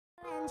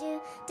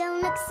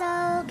looks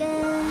so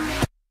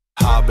good.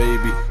 Hi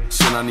baby,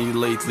 seen I need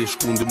lately.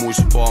 Shkundi muj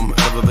si pom,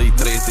 edhe dhe I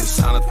treti.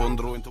 Sanet po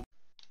ndrojnë të...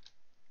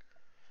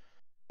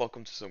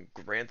 Welcome to some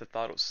Grand Theft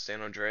Auto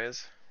San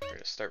Andreas. We're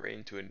gonna start right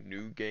into a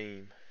new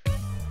game.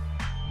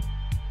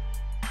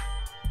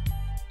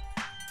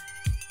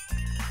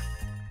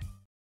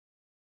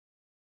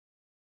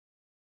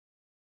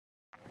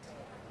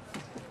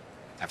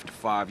 After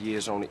 5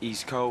 years on the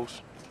East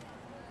Coast,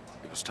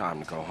 it was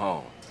time to go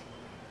home.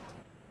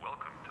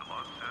 Welcome to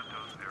Los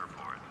Santos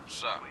Airport.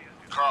 What's up?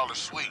 Carl is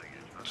sweet.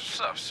 What's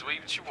up,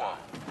 sweet? What you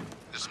want?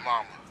 It's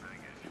Mama.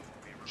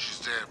 She's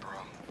dead, bro.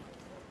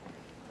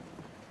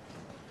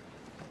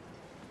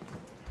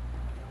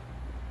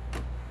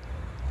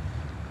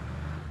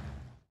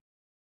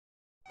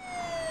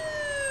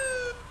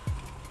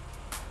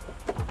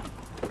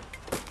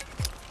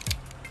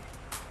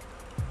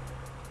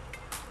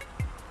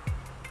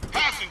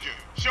 Passenger,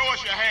 show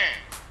us your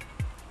hand.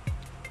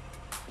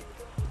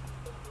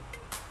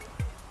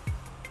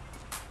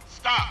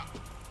 Stop.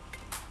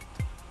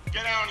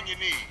 Get down on your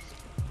knees.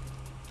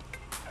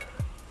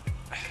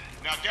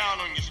 Now down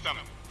on your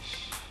stomach.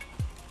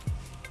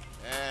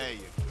 There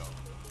you go.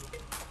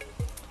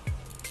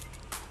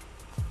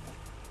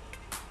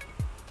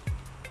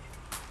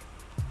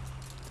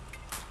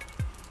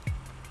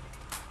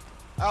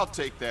 I'll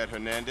take that,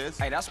 Hernandez.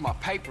 Hey, that's my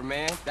paper,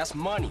 man. That's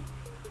money.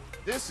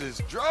 This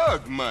is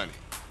drug money.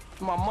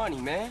 My money,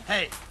 man.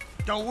 Hey,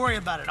 don't worry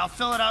about it. I'll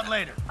fill it out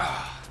later.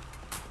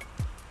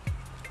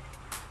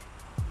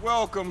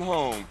 Welcome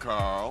home,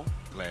 Carl.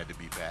 Glad to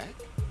be back.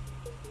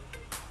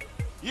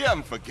 You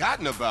haven't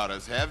forgotten about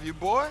us, have you,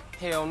 boy?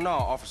 Hell no,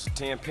 Officer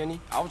Tenpenny.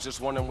 I was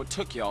just wondering what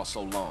took y'all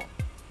so long.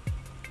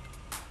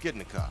 Get in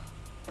the car.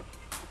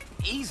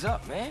 Ease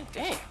up, man.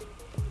 Damn.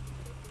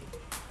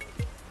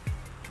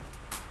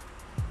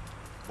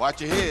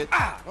 Watch your head.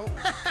 Ah! Oh,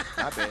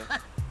 my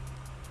bad.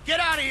 Get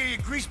out of here, you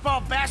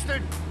greaseball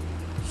bastard!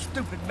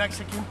 Stupid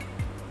Mexican.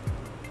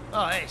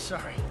 Oh, hey,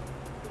 sorry.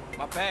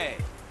 My bag.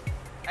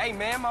 Hey,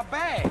 man, my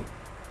bag.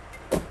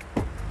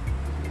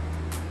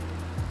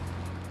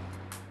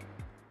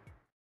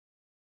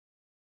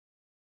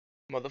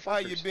 Motherfuckers. How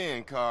you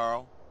been,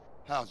 Carl?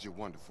 How's your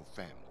wonderful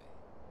family?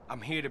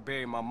 I'm here to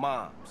bury my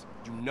moms.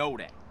 You know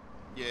that.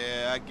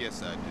 Yeah, I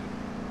guess I do.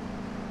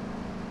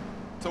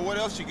 So what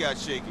else you got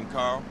shaking,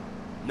 Carl?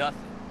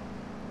 Nothing.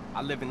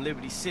 I live in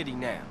Liberty City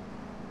now.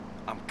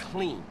 I'm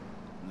clean.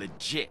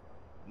 Legit.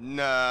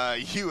 Nah,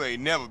 you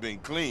ain't never been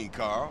clean,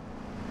 Carl.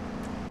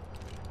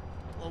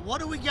 Well,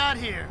 what do we got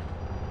here?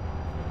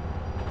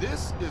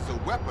 This is a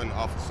weapon,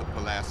 Officer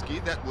Pulaski,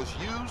 that was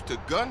used to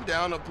gun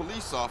down a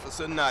police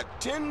officer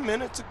not 10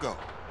 minutes ago.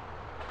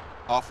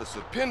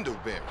 Officer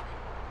Pendlebury.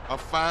 A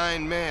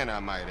fine man, I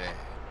might add.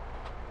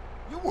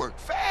 You work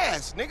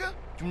fast, nigga.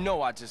 You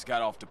know I just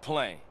got off the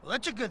plane. Well,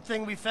 that's a good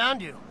thing we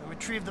found you and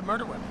retrieved the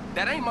murder weapon.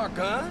 That ain't my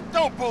gun.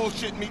 Don't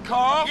bullshit me,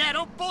 Carl. Yeah,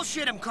 don't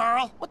bullshit him,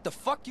 Carl. What the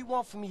fuck you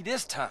want from me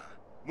this time?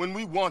 When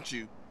we want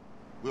you,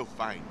 we'll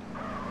find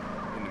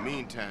you. In the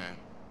meantime,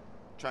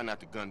 try not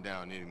to gun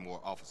down any more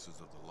officers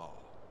of the law.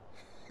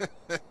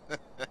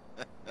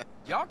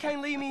 Y'all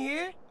can't leave me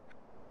here.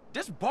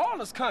 This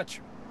baller's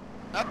country.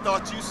 I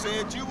thought you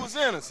said you was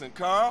innocent,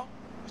 Carl.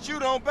 But you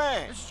don't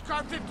bang. This is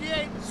car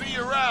 58. See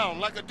you around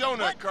like a donut,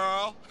 What?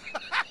 Carl.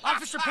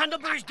 Officer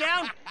Pendlebury's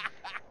down.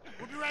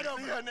 We'll be right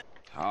over.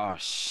 Oh,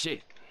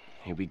 shit.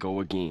 Here we go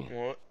again.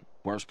 What?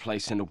 Worst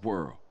place in the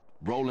world.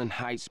 Rolling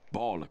Heights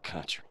baller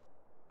country.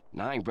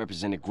 Now, I ain't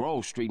represented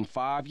Grove Street in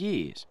 5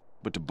 years,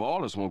 but the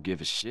ballers won't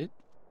give a shit.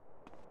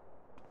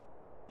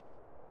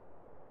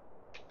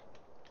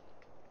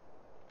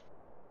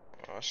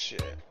 Oh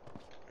shit.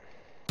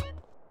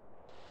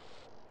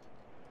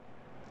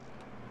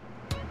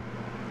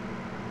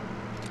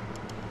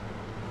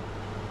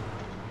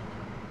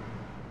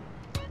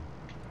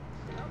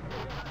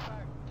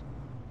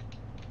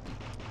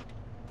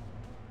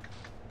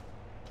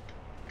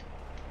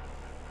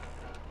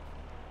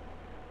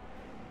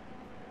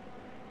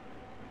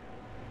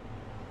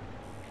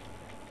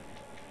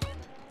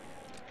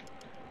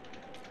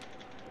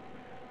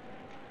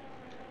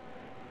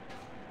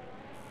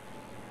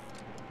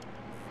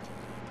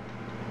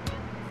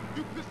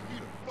 You pissed me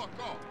the fuck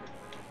off.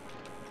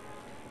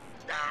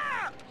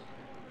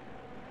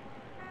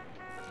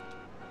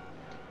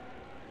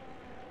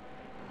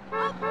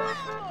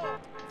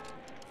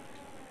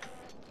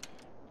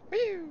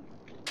 Whew.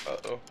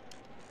 Uh-oh.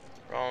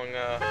 Wrong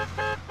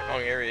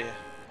area.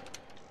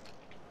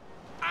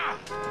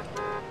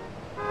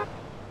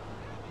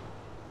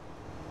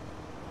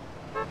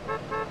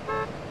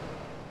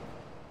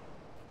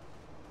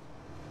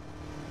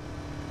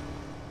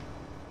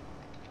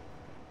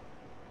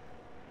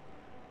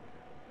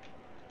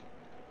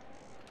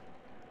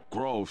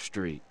 Grove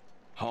Street.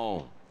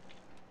 Home.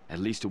 At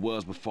least it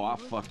was before I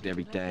fucked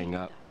everything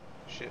up.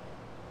 Shit.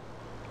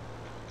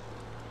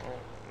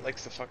 Oh,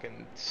 likes to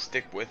fucking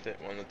stick with it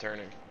when they're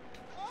turning.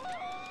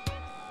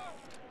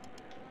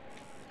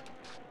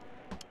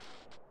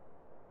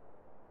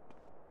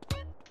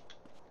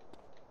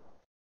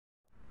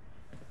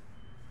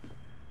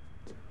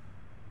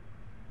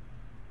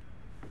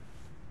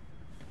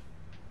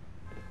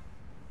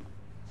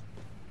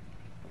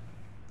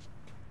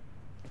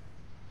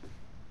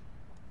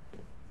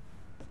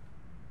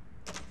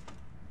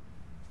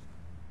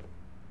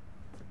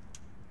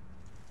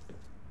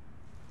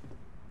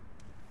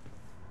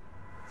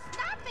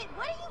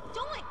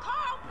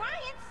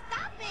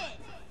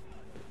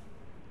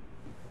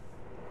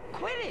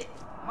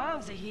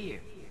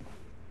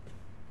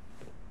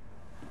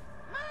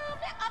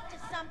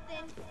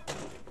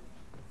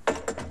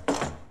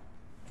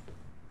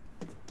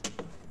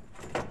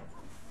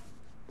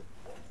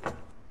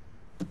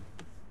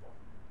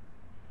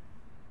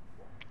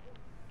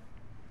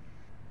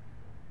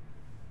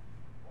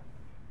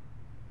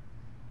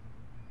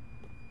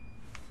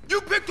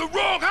 You picked the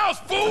wrong house,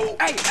 fool!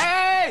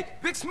 Hey,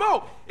 Big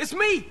Smoke! It's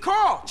me,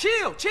 Carl!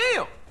 Chill!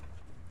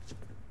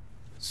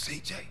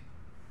 CJ?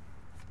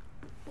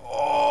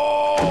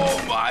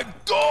 Oh, my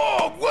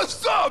dog!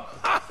 What's up?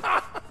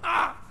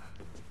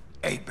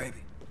 Hey, baby,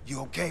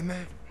 you okay,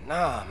 man?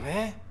 Nah,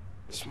 man.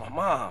 It's my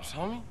mom's,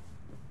 homie.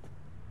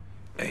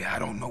 Hey, I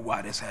don't know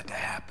why this had to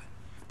happen,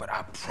 but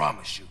I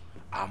promise you,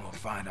 I'm gonna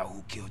find out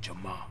who killed your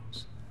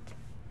moms.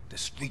 The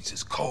streets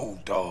is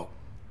cold, dog.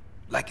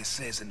 Like it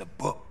says in the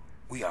book,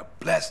 we are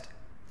blessed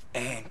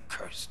and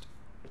cursed.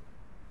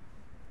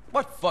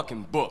 What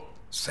fucking book?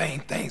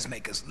 Same things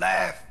make us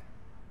laugh,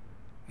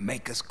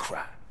 make us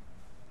cry.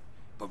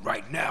 But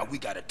right now, we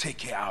gotta take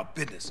care of our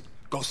business.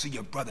 Go see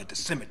your brother at the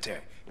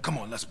cemetery. Come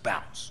on, let's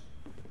bounce.